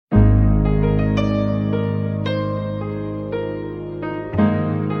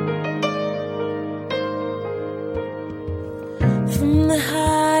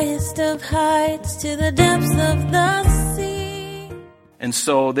highest of heights to the depths of the sea. And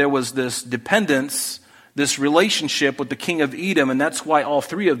so there was this dependence, this relationship with the king of Edom, and that's why all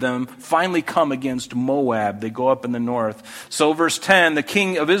three of them finally come against Moab. They go up in the north. So verse 10, the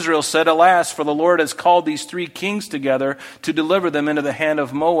king of Israel said, "Alas, for the Lord has called these three kings together to deliver them into the hand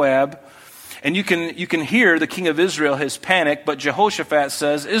of Moab." And you can hear the king of Israel, his panic, but Jehoshaphat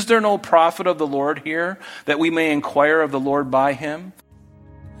says, "Is there no prophet of the Lord here, that we may inquire of the Lord by him?"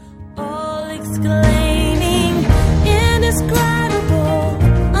 All exclaiming, indescribable,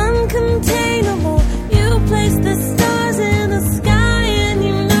 uncontainable, you place the stars in the sky and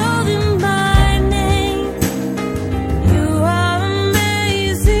you know them by name. You are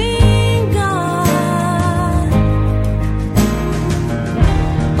amazing, God.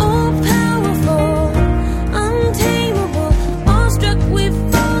 All powerful, untamable, awestruck we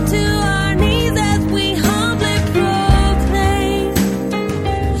fall to our knees as we humbly proclaim.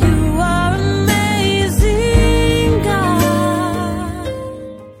 You are amazing, God.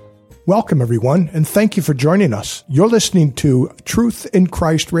 Welcome, everyone, and thank you for joining us. You're listening to Truth in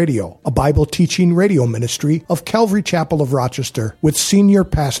Christ Radio, a Bible teaching radio ministry of Calvary Chapel of Rochester with senior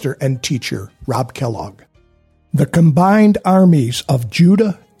pastor and teacher Rob Kellogg. The combined armies of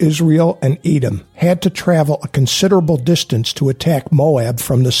Judah, Israel, and Edom had to travel a considerable distance to attack Moab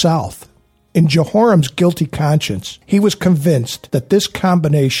from the south. In Jehoram's guilty conscience, he was convinced that this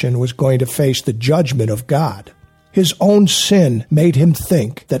combination was going to face the judgment of God. His own sin made him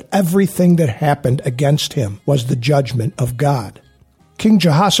think that everything that happened against him was the judgment of God. King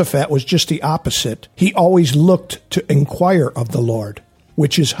Jehoshaphat was just the opposite. He always looked to inquire of the Lord,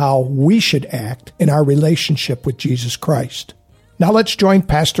 which is how we should act in our relationship with Jesus Christ. Now let's join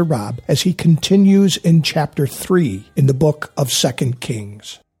Pastor Rob as he continues in chapter 3 in the book of 2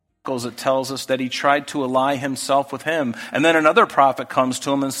 Kings. It tells us that he tried to ally himself with him. And then another prophet comes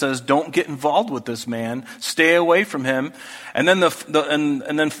to him and says, "Don't get involved with this man. Stay away from him." And then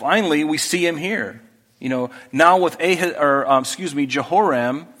and then finally we see him here. Now with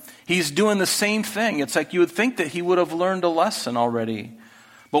Jehoram, he's doing the same thing. It's like you would think that he would have learned a lesson already.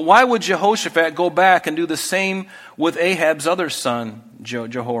 But why would Jehoshaphat go back and do the same with Ahab's other son,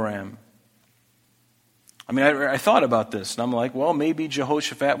 Jehoram? I thought about this, and I'm like, well, maybe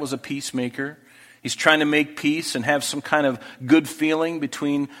Jehoshaphat was a peacemaker. He's trying to make peace and have some kind of good feeling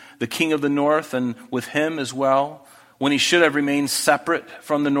between the king of the north and with him as well, when he should have remained separate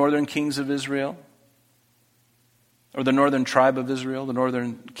from the northern kings of Israel, or the northern tribe of Israel, the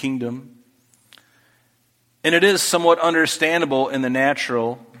northern kingdom. And it is somewhat understandable in the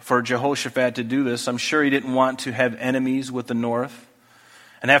natural for Jehoshaphat to do this. I'm sure he didn't want to have enemies with the north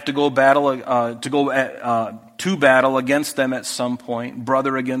and have to go to battle against them at some point,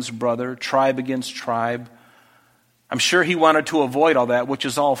 brother against brother, tribe against tribe. I'm sure he wanted to avoid all that, which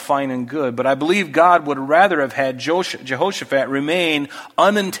is all fine and good. But I believe God would rather have had Jehoshaphat remain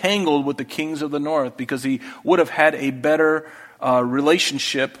unentangled with the kings of the north, because he would have had a better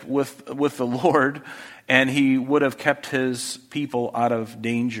relationship with the Lord, and he would have kept his people out of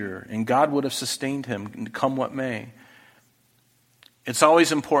danger, and God would have sustained him, come what may. It's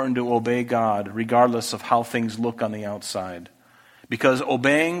always important to obey God, regardless of how things look on the outside, because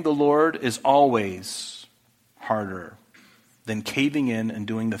obeying the Lord is always harder than caving in and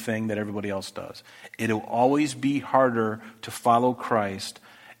doing the thing that everybody else does. It'll always be harder to follow Christ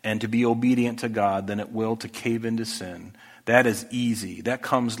and to be obedient to God than it will to cave into sin. That is easy. That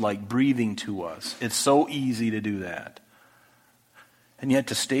comes like breathing to us. It's so easy to do that. And yet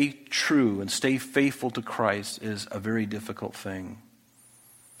to stay true and stay faithful to Christ is a very difficult thing.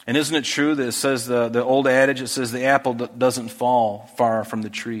 And isn't it true that it says, the old adage, it says the apple doesn't fall far from the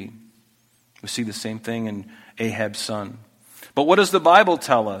tree. We see the same thing in Ahab's son. But what does the Bible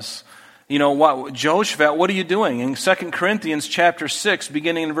tell us? Jehoshaphat, what are you doing? In 2 Corinthians chapter 6,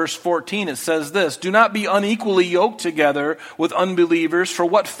 beginning in verse 14, it says this: "Do not be unequally yoked together with unbelievers, for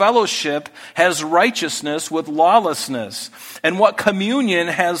what fellowship has righteousness with lawlessness? And what communion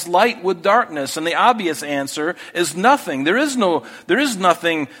has light with darkness?" And the obvious answer is nothing. There is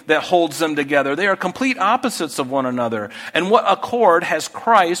nothing that holds them together. They are complete opposites of one another. And what accord has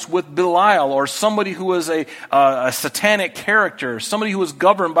Christ with Belial, or somebody who is a satanic character, somebody who is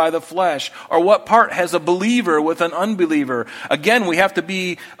governed by the flesh? Or what part has a believer with an unbeliever? Again, we have to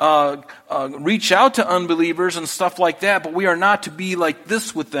reach out to unbelievers and stuff like that, but we are not to be like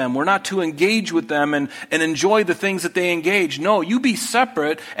this with them. We're not to engage with them and enjoy the things that they engage. No, you be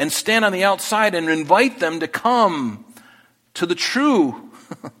separate and stand on the outside and invite them to come to the true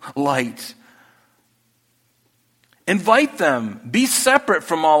light. Invite them. Be separate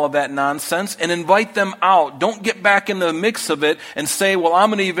from all of that nonsense and invite them out. Don't get back in the mix of it and say, well, I'm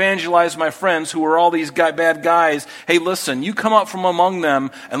going to evangelize my friends who are all these bad guys. Hey, listen, you come out from among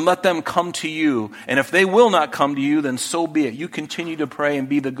them and let them come to you. And if they will not come to you, then so be it. You continue to pray and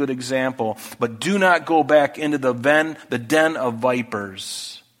be the good example. But do not go back into the den of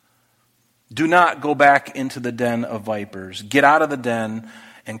vipers. Do not go back into the den of vipers. Get out of the den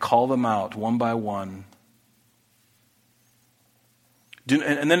and call them out one by one.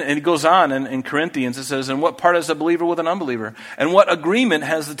 And then it goes on in Corinthians, it says, and what part is a believer with an unbeliever? And what agreement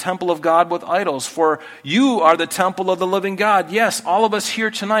has the temple of God with idols? For you are the temple of the living God. Yes, all of us here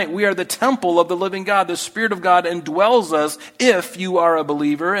tonight, we are the temple of the living God. The Spirit of God indwells us if you are a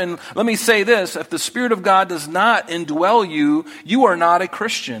believer. And let me say this, if the Spirit of God does not indwell you, you are not a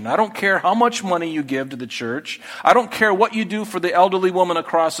Christian. I don't care how much money you give to the church. I don't care what you do for the elderly woman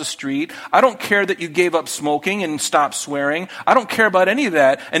across the street. I don't care that you gave up smoking and stopped swearing. I don't care about any of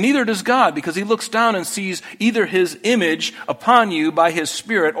that, and neither does God, because he looks down and sees either his image upon you by his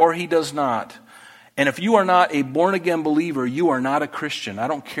Spirit or he does not. And if you are not a born-again believer, you are not a Christian. I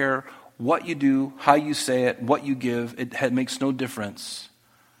don't care what you do, how you say it, what you give. It makes no difference.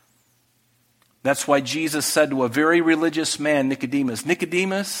 That's why Jesus said to a very religious man, Nicodemus,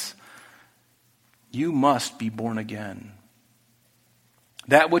 Nicodemus, you must be born again.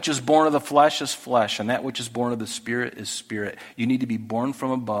 That which is born of the flesh is flesh, and that which is born of the Spirit is spirit. You need to be born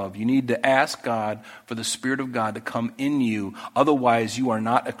from above. You need to ask God for the Spirit of God to come in you. Otherwise, you are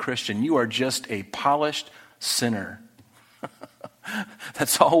not a Christian. You are just a polished sinner.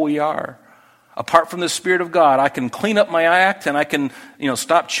 That's all we are. Apart from the Spirit of God, I can clean up my act, and I can,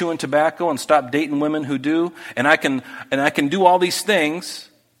 stop chewing tobacco and stop dating women who do, and I can do all these things.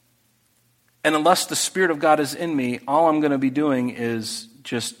 And unless the Spirit of God is in me, all I'm going to be doing is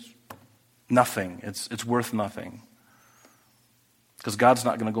just nothing. It's worth nothing. Because God's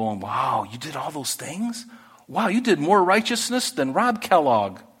not going to go on, wow, you did all those things? Wow, you did more righteousness than Rob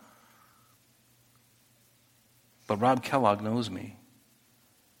Kellogg. But Rob Kellogg knows me.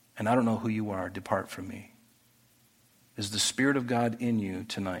 And I don't know who you are. Depart from me. Is the Spirit of God in you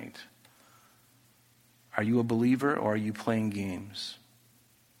tonight? Are you a believer or are you playing games?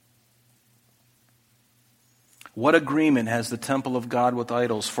 What agreement has the temple of God with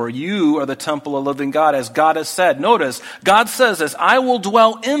idols? For you are the temple of the living God, as God has said. Notice, God says this, I will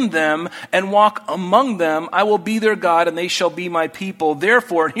dwell in them and walk among them. I will be their God, and they shall be my people.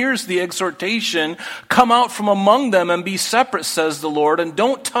 Therefore, here's the exhortation, come out from among them and be separate, says the Lord, and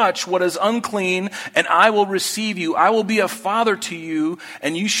don't touch what is unclean, and I will receive you. I will be a father to you,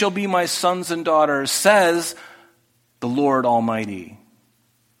 and you shall be my sons and daughters, says the Lord Almighty.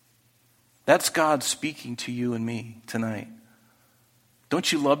 That's God speaking to you and me tonight. Don't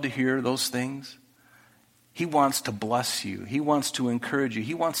you love to hear those things? He wants to bless you. He wants to encourage you.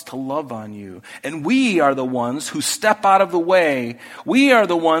 He wants to love on you. And we are the ones who step out of the way. We are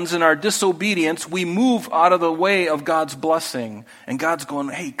the ones in our disobedience. We move out of the way of God's blessing. And God's going,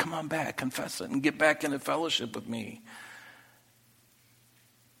 hey, come on back, confess it, and get back into fellowship with me.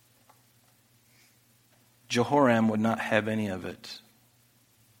 Jehoram would not have any of it.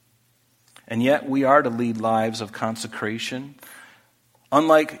 And yet we are to lead lives of consecration.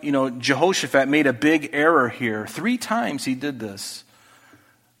 Unlike, Jehoshaphat made a big error here. 3 times he did this.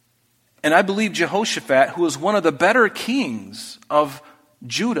 And I believe Jehoshaphat, who was one of the better kings of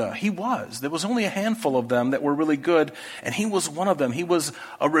Judah, he was. There was only a handful of them that were really good, and he was one of them. He was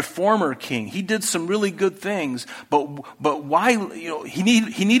a reformer king. He did some really good things, but why?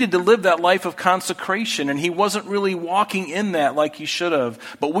 He needed to live that life of consecration, and he wasn't really walking in that like he should have.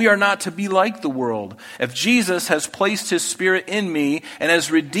 But we are not to be like the world. If Jesus has placed his Spirit in me and has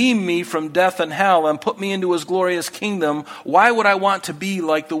redeemed me from death and hell and put me into his glorious kingdom, why would I want to be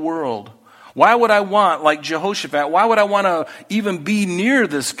like the world? Why would I want, like Jehoshaphat, why would I want to even be near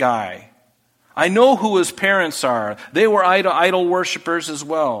this guy? I know who his parents are. They were idol worshipers as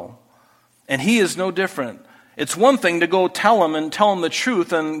well. And he is no different. It's one thing to go tell him the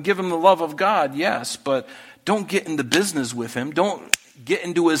truth and give him the love of God, yes, but don't get into business with him. Don't get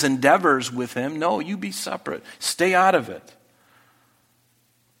into his endeavors with him. No, you be separate. Stay out of it.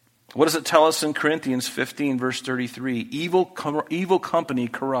 What does it tell us in Corinthians 15, verse 33? Evil company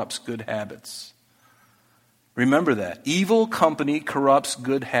corrupts good habits. Remember that. Evil company corrupts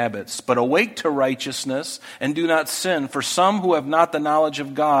good habits. But awake to righteousness and do not sin. For some who have not the knowledge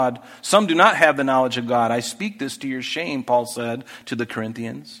of God, some do not have the knowledge of God. I speak this to your shame, Paul said to the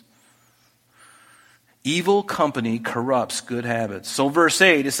Corinthians. Evil company corrupts good habits. So verse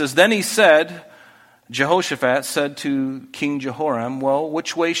 8, it says, then he said, Jehoshaphat said to King Jehoram, well,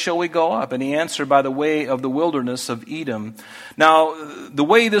 which way shall we go up? And he answered, by the way of the wilderness of Edom. Now, the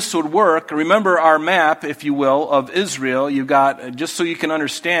way this would work, remember our map, if you will, of Israel. You've got, just so you can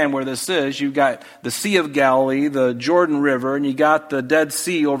understand where this is, you've got the Sea of Galilee, the Jordan River, and you got the Dead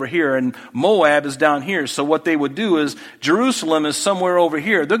Sea over here, and Moab is down here. So what they would do is, Jerusalem is somewhere over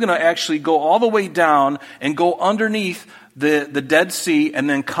here. They're going to actually go all the way down and go underneath the Dead Sea and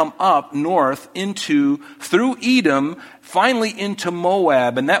then come up north through Edom, finally into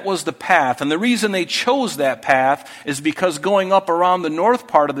Moab. And that was the path. And the reason they chose that path is because going up around the north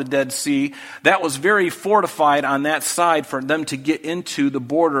part of the Dead Sea, that was very fortified on that side for them to get into the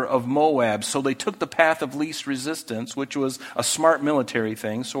border of Moab. So they took the path of least resistance, which was a smart military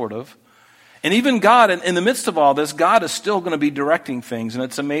thing, sort of. And even God, in the midst of all this, God is still going to be directing things, and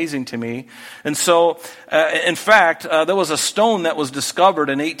it's amazing to me. And so, in fact, there was a stone that was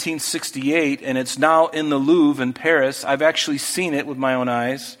discovered in 1868, and it's now in the Louvre in Paris. I've actually seen it with my own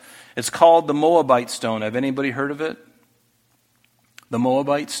eyes. It's called the Moabite stone. Have anybody heard of it? The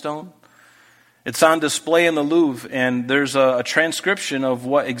Moabite stone? It's on display in the Louvre, and there's a transcription of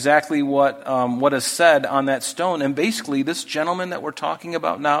what is said on that stone. And basically, this gentleman that we're talking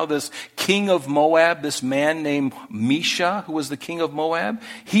about now, this king of Moab, this man named Mesha, who was the king of Moab,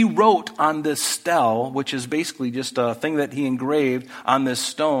 he wrote on this stele, which is basically just a thing that he engraved on this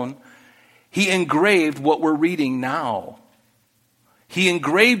stone. He engraved what we're reading now. He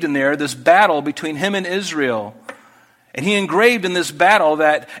engraved in there this battle between him and Israel. And he engraved in this battle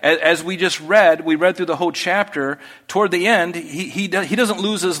that, as we just read, we read through the whole chapter, toward the end, he doesn't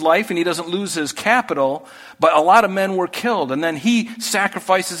lose his life and he doesn't lose his capital, but a lot of men were killed. And then he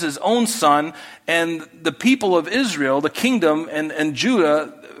sacrifices his own son, and the people of Israel, the kingdom and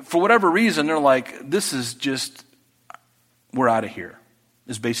Judah, for whatever reason, they're like, this is just, we're out of here,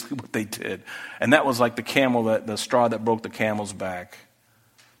 is basically what they did. And that was like the straw that broke the camel's back.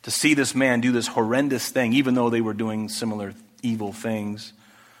 To see this man do this horrendous thing, even though they were doing similar evil things.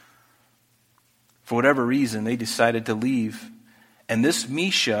 For whatever reason, they decided to leave. And this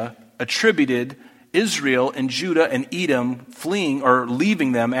Mesha attributed Israel and Judah and Edom fleeing or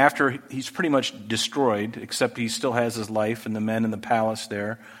leaving them after he's pretty much destroyed, except he still has his life and the men in the palace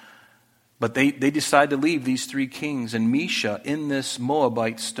there. But they decide to leave these three kings. And Mesha, in this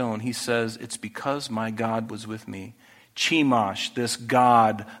Moabite stone, he says, it's because my God was with me. Chemosh, this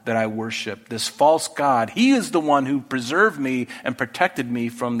God that I worship, this false God, he is the one who preserved me and protected me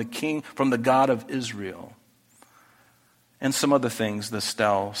from the God of Israel. And some other things the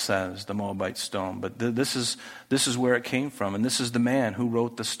stele says, the Moabite stone. But this is where it came from, and this is the man who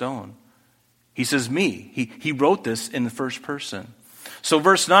wrote the stone. He says, me. He wrote this in the first person. So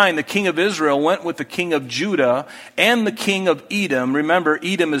verse 9, the king of Israel went with the king of Judah and the king of Edom. Remember,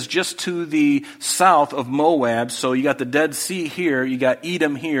 Edom is just to the south of Moab. So you got the Dead Sea here, you got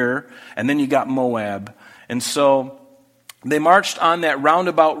Edom here, and then you got Moab. And so they marched on that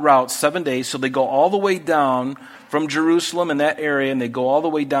roundabout route 7 days. So they go all the way down from Jerusalem in that area, and they go all the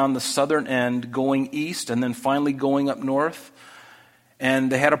way down the southern end, going east, and then finally going up north.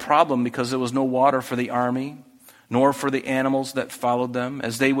 And they had a problem because there was no water for the army, nor for the animals that followed them.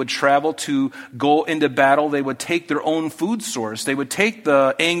 As they would travel to go into battle, they would take their own food source. They would take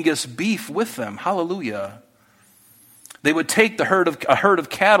the Angus beef with them. Hallelujah. They would take a herd of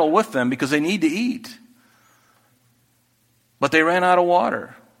cattle with them because they need to eat. But they ran out of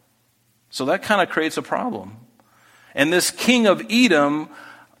water. So that kind of creates a problem. And this king of Edom,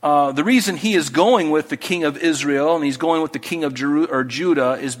 the reason he is going with the king of Israel and he's going with the king of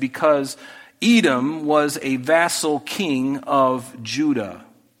Judah is because Edom was a vassal king of Judah.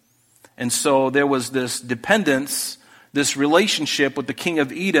 And so there was this dependence, this relationship with the king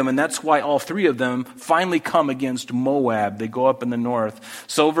of Edom, and that's why all three of them finally come against Moab. They go up in the north.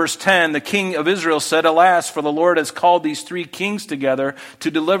 So verse 10, the king of Israel said, alas, for the Lord has called these three kings together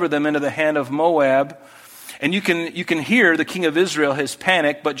to deliver them into the hand of Moab. And you can hear the king of Israel, his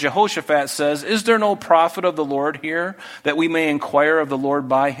panic, but Jehoshaphat says, is there no prophet of the Lord here, that we may inquire of the Lord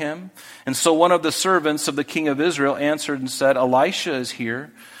by him? And so one of the servants of the king of Israel answered and said, Elisha is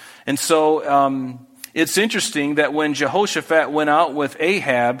here. And so it's interesting that when Jehoshaphat went out with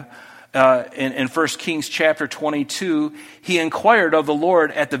Ahab, in 1 Kings chapter 22, he inquired of the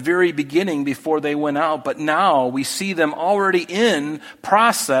Lord at the very beginning before they went out. But now we see them already in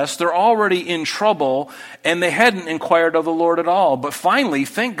process. They're already in trouble, and they hadn't inquired of the Lord at all. But finally,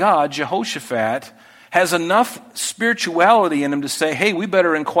 thank God, Jehoshaphat has enough spirituality in him to say, hey, we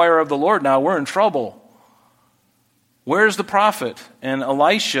better inquire of the Lord now. We're in trouble. Where's the prophet? And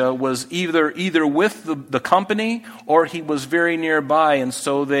Elisha was either with the company or he was very nearby. And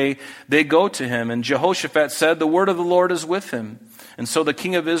so they go to him. And Jehoshaphat said, the word of the Lord is with him. And so the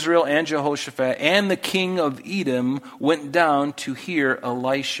king of Israel and Jehoshaphat and the king of Edom went down to hear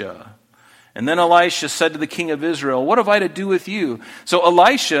Elisha. And then Elisha said to the king of Israel, what have I to do with you? So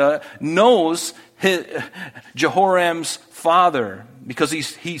Elisha knows Jehoram's father because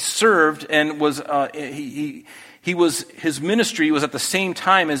he served and was his ministry was at the same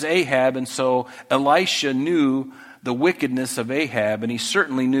time as Ahab, and so Elisha knew the wickedness of Ahab, and he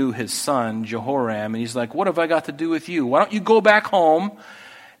certainly knew his son Jehoram, and he's like, what have I got to do with you? Why don't you go back home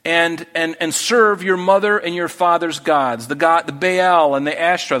and serve your mother and your father's gods, the Baal and the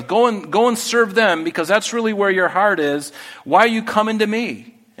Ashtaroth. Go and serve them, because that's really where your heart is. Why are you coming to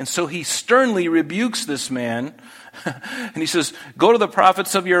me? And so he sternly rebukes this man. And he says, go to the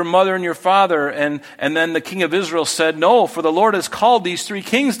prophets of your mother and your father. And then the king of Israel said, no, for the Lord has called these three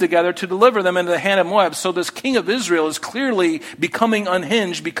kings together to deliver them into the hand of Moab. So this king of Israel is clearly becoming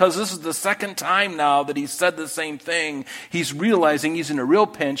unhinged, because this is the second time now that he said the same thing. He's realizing he's in a real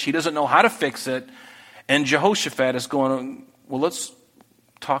pinch. He doesn't know how to fix it. And Jehoshaphat is going, well, let's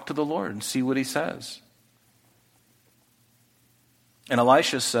talk to the Lord and see what he says. And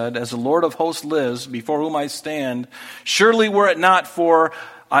Elisha said, as the Lord of hosts lives, before whom I stand, surely were it not for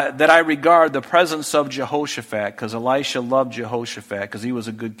that I regard the presence of Jehoshaphat, because Elisha loved Jehoshaphat, because he was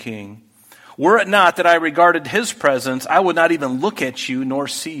a good king. Were it not that I regarded his presence, I would not even look at you nor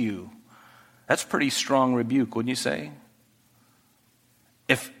see you. That's pretty strong rebuke, wouldn't you say?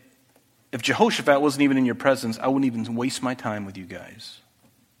 If Jehoshaphat wasn't even in your presence, I wouldn't even waste my time with you guys.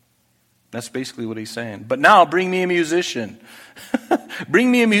 That's basically what he's saying. But now bring me a musician.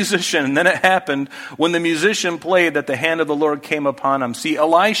 Bring me a musician. And then it happened when the musician played that the hand of the Lord came upon him. See,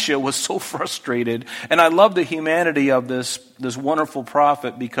 Elisha was so frustrated. And I love the humanity of this wonderful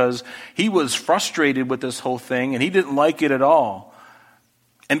prophet, because he was frustrated with this whole thing and he didn't like it at all.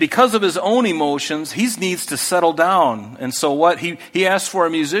 And because of his own emotions, he needs to settle down. And so what? He asked for a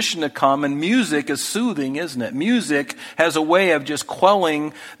musician to come, and music is soothing, isn't it? Music has a way of just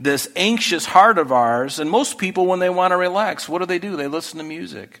quelling this anxious heart of ours. And most people, when they want to relax, what do? They listen to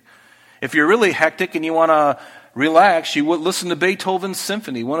music. If you're really hectic and you want to relax, you would listen to Beethoven's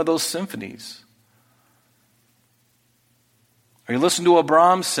symphony, one of those symphonies. Or you listen to a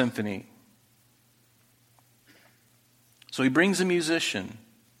Brahms symphony. So he brings a musician.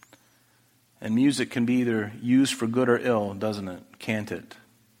 And music can be either used for good or ill, doesn't it? Can't it?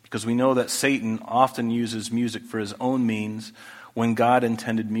 Because we know that Satan often uses music for his own means when God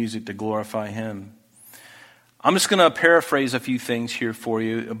intended music to glorify him. I'm just going to paraphrase a few things here for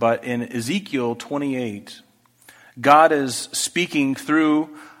you, but in Ezekiel 28, God is speaking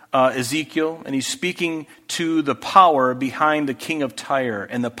through Ezekiel, and he's speaking to the power behind the king of Tyre.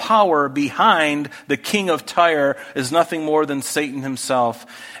 And the power behind the king of Tyre is nothing more than Satan himself.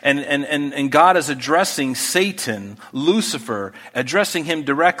 And God is addressing Satan, Lucifer, addressing him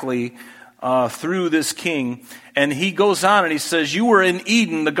directly through this king. And he goes on and he says, you were in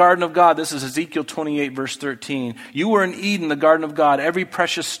Eden, the garden of God. This is Ezekiel 28, verse 13. You were in Eden, the garden of God. Every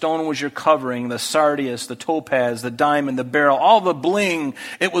precious stone was your covering, the sardius, the topaz, the diamond, the beryl, all the bling.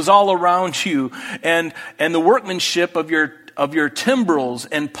 It was all around you. And the workmanship of your timbrels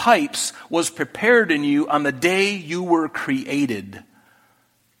and pipes was prepared in you on the day you were created.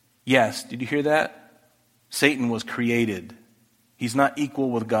 Yes, did you hear that? Satan was created. He's not equal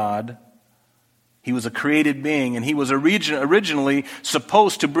with God. He was a created being, and he was originally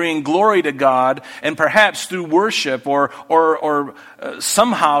supposed to bring glory to God, and perhaps through worship or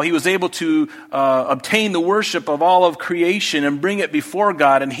somehow he was able to obtain the worship of all of creation and bring it before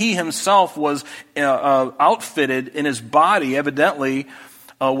God. And he himself was outfitted in his body, evidently,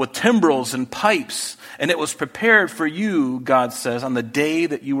 with timbrels and pipes. And it was prepared for you, God says, on the day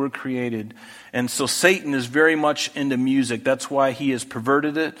that you were created. And so Satan is very much into music. That's why he has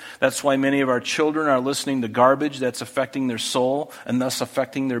perverted it. That's why many of our children are listening to garbage that's affecting their soul and thus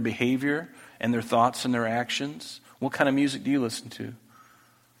affecting their behavior and their thoughts and their actions. What kind of music do you listen to?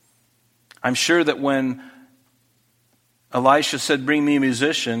 I'm sure that when Elisha said, bring me a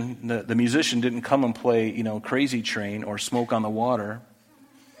musician, the musician didn't come and play, Crazy Train or Smoke on the Water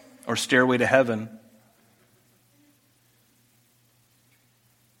or Stairway to Heaven.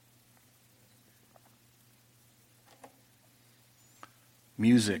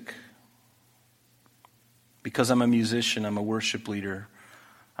 Music. Because I'm a musician, I'm a worship leader,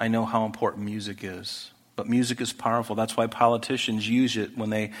 I know how important music is. But music is powerful. That's why politicians use it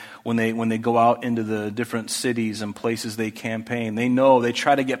when they go out into the different cities and places they campaign. They know, they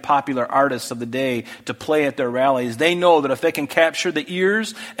try to get popular artists of the day to play at their rallies. They know that if they can capture the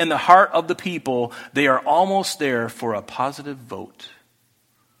ears and the heart of the people, they are almost there for a positive vote.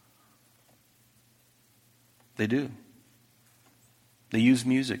 They do. They use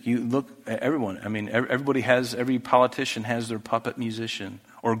music. You look at everyone. I mean, every politician has their puppet musician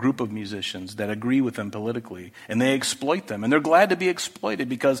or group of musicians that agree with them politically, and they exploit them. And they're glad to be exploited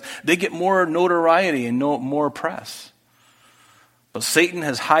because they get more notoriety and more press. But Satan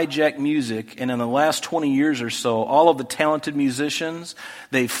has hijacked music, and in the last 20 years or so, all of the talented musicians,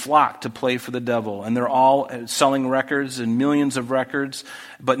 they flock to play for the devil. And they're all selling records and millions of records.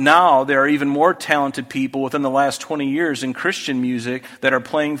 But now there are even more talented people within the last 20 years in Christian music that are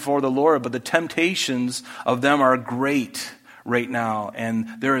playing for the Lord. But the temptations of them are great right now. And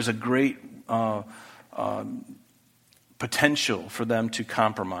there is a great potential for them to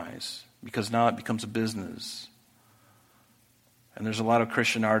compromise because now it becomes a business. And there's a lot of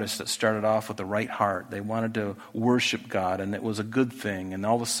Christian artists that started off with the right heart. They wanted to worship God, and it was a good thing. And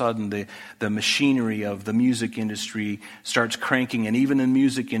all of a sudden, the machinery of the music industry starts cranking. And even in the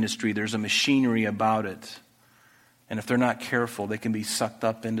music industry, there's a machinery about it. And if they're not careful, they can be sucked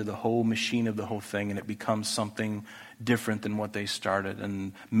up into the whole machine of the whole thing, and it becomes something different than what they started.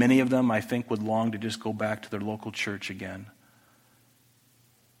 And many of them, I think, would long to just go back to their local church again.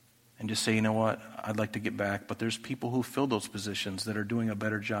 And just say, you know what, I'd like to get back. But there's people who fill those positions that are doing a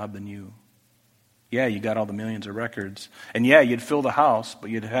better job than you. Yeah, you got all the millions of records. And yeah, you'd fill the house, but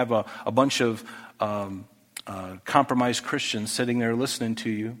you'd have a bunch of compromised Christians sitting there listening to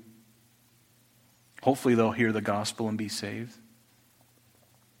you. Hopefully they'll hear the gospel and be saved.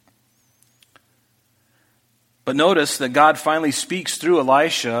 But notice that God finally speaks through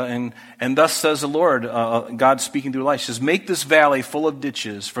Elisha, and thus says the Lord, God speaking through Elisha, says, make this valley full of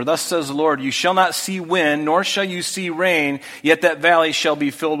ditches, for thus says the Lord, you shall not see wind, nor shall you see rain, yet that valley shall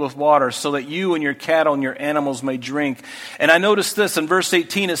be filled with water, so that you and your cattle and your animals may drink. And I notice this in verse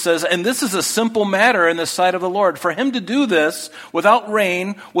 18, it says, and this is a simple matter in the sight of the Lord. For him to do this without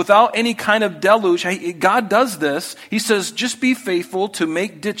rain, without any kind of deluge, God does this. He says, just be faithful to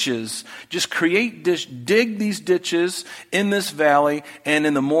make ditches. Just dig these ditches in this valley, and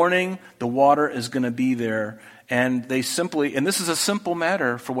in the morning the water is going to be there. And and this is a simple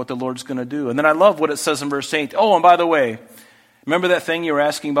matter for what the Lord's going to do. And then I love what it says in verse 8. Oh, and by the way, remember that thing you were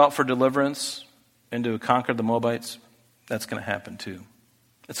asking about for deliverance and to conquer the Moabites? That's going to happen too.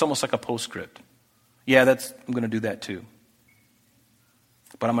 It's almost like a postscript. Yeah, I'm going to do that too.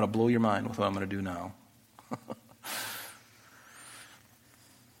 But I'm going to blow your mind with what I'm going to do now.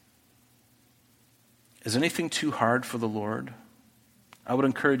 Is anything too hard for the Lord? I would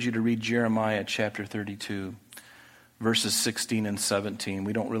encourage you to read Jeremiah chapter 32, verses 16 and 17.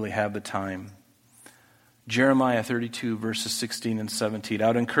 We don't really have the time. Jeremiah 32, verses 16 and 17. I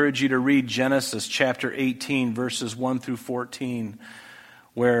would encourage you to read Genesis chapter 18, verses 1 through 14,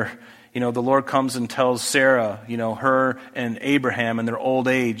 where, the Lord comes and tells Sarah, her and Abraham in their old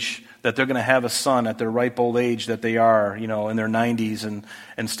age, that they're going to have a son at their ripe old age that they are, in their 90s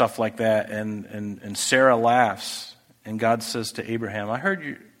and stuff like that. And Sarah laughs. And God says to Abraham, I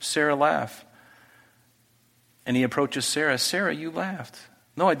heard Sarah laugh. And he approaches Sarah. Sarah, you laughed.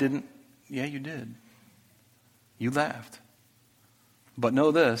 No, I didn't. Yeah, you did. You laughed. But know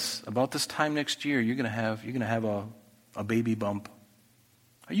this, about this time next year, you're going to have a baby bump.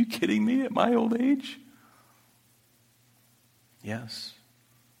 Are you kidding me at my old age? Yes.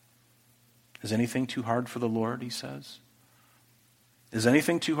 Is anything too hard for the Lord, he says? Is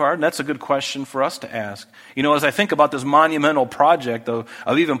anything too hard? And that's a good question for us to ask. As I think about this monumental project of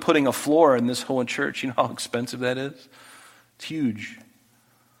even putting a floor in this whole church, you know how expensive that is? It's huge.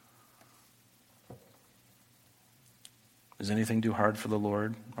 Is anything too hard for the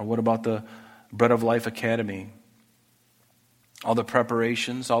Lord? Or what about the Bread of Life Academy? All the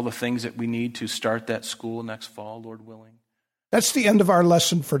preparations, all the things that we need to start that school next fall, Lord willing. That's the end of our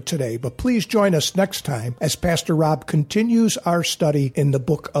lesson for today, but please join us next time as Pastor Rob continues our study in the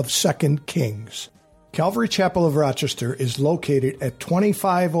book of 2 Kings. Calvary Chapel of Rochester is located at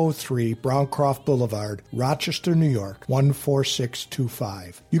 2503 Browncroft Boulevard, Rochester, New York,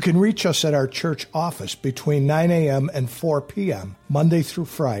 14625. You can reach us at our church office between 9 a.m. and 4 p.m., Monday through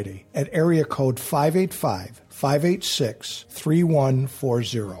Friday, at area code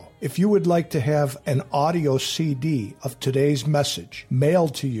 585-586-3140. If you would like to have an audio CD of today's message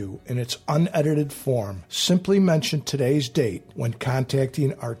mailed to you in its unedited form, simply mention today's date when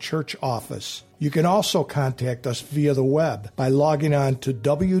contacting our church office. You can also contact us via the web by logging on to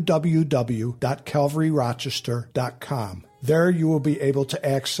www.calvaryrochester.com. There you will be able to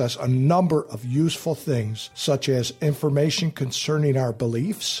access a number of useful things, such as information concerning our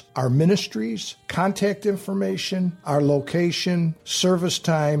beliefs, our ministries, contact information, our location, service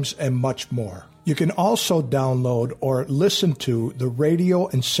times, and much more. You can also download or listen to the radio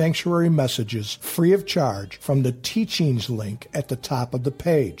and sanctuary messages free of charge from the teachings link at the top of the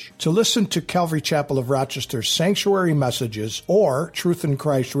page. To listen to Calvary Chapel of Rochester's sanctuary messages or Truth in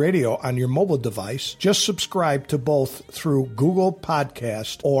Christ Radio on your mobile device, just subscribe to both through Google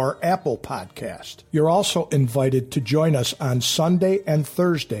Podcast or Apple Podcast. You're also invited to join us on Sunday and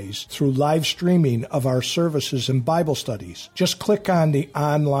Thursdays through live streaming of our services and Bible studies. Just click on the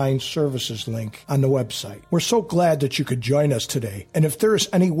online services link on the website. We're so glad that you could join us today. And if there is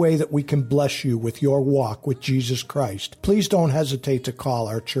any way that we can bless you with your walk with Jesus Christ, please don't hesitate to call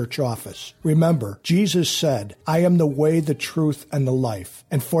our church office. Remember, Jesus said, "I am the way, the truth, and the life.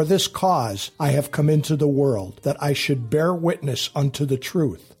 And for this cause I have come into the world, that I should bear witness unto the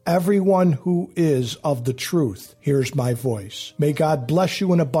truth. Everyone who is of the truth hears my voice." May God bless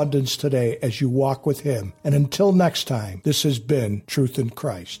you in abundance today as you walk with Him. And until next time, this has been Truth in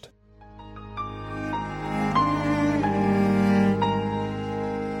Christ.